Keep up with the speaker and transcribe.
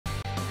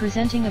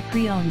Presenting a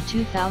pre-owned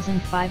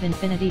 2005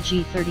 Infiniti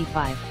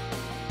G35.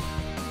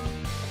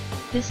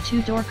 This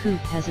two-door coupe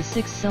has a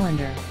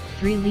 6-cylinder,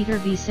 3-liter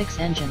V6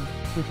 engine,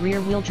 with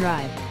rear-wheel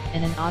drive,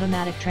 and an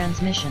automatic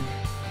transmission.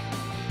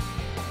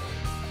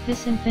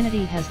 This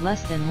Infiniti has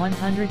less than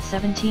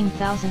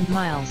 117,000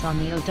 miles on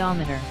the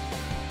odometer.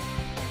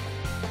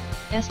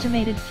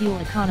 Estimated fuel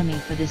economy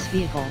for this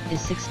vehicle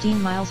is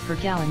 16 miles per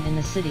gallon in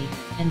the city,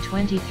 and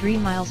 23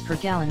 miles per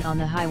gallon on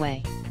the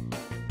highway.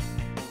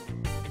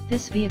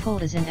 This vehicle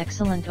is in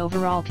excellent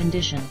overall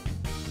condition.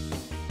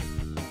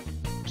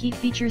 Key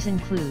features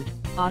include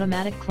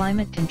automatic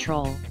climate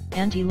control,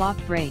 anti-lock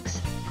brakes,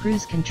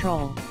 cruise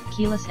control,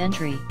 keyless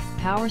entry,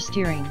 power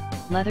steering,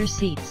 leather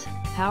seats,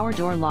 power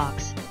door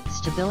locks,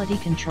 stability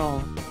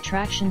control,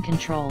 traction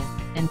control,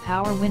 and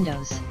power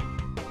windows.